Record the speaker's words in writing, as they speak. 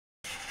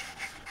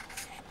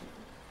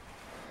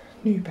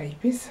new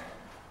babies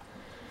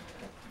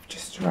have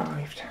just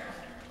arrived.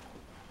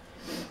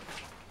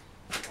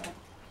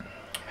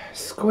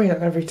 Squeal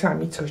every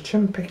time you touch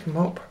them, pick them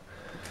up.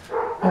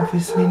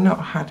 Obviously not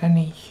had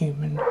any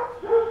human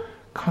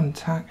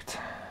contact.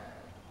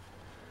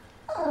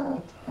 I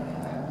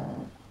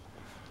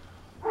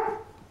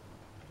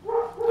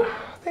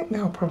think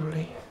they'll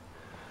probably...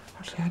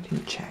 Actually, I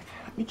didn't check.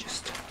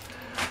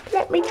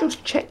 Let me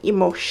just check your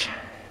mush.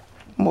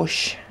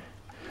 Mush.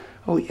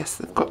 Oh yes,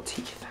 they've got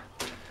teeth.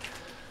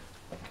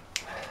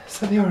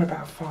 So they are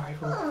about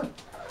 5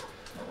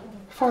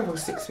 or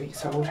 6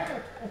 weeks old.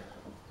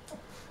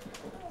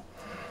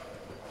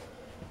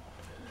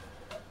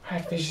 I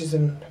had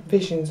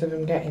visions of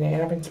them getting here,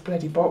 having to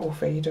bloody bottle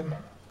feed them.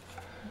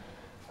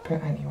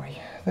 But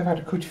anyway, they've had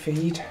a good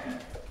feed.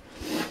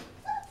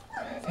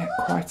 They had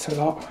quite a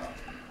lot.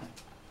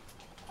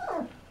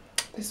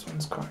 This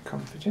one's quite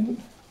confident.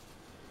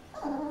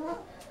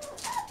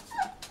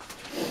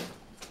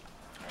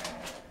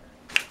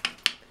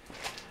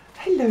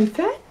 Hello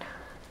then.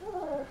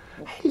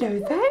 Hello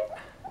then.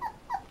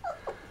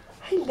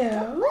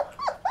 Hello.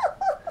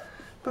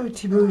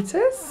 Booty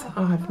booters.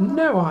 I have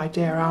no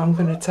idea how I'm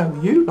going to tell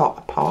you lot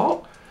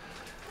apart.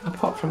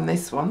 Apart from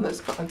this one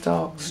that's got a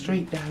dark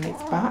streak down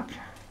its back.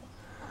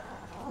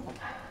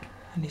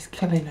 And is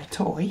killing a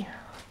toy.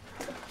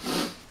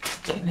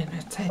 Killing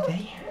a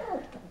teddy.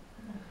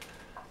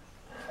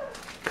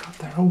 God,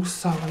 they're all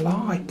so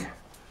alike.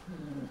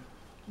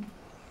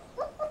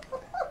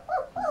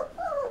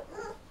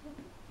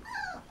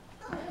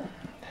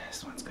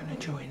 This one's going to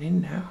join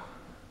in now.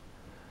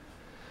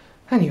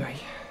 Anyway,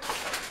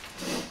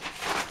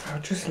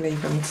 I'll just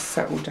leave them to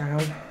settle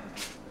down.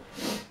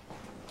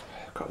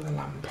 I've got the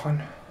lamp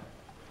on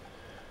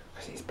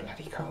because it's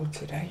bloody cold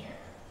today.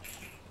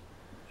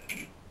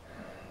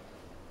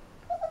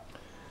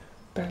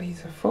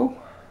 Bellies are full.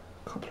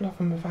 A couple of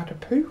them have had a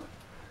poo.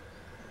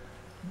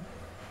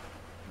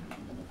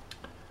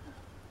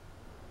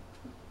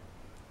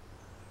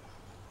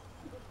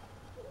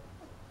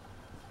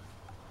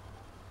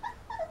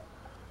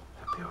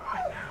 They'll be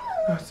alright now.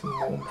 Nice and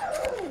warm.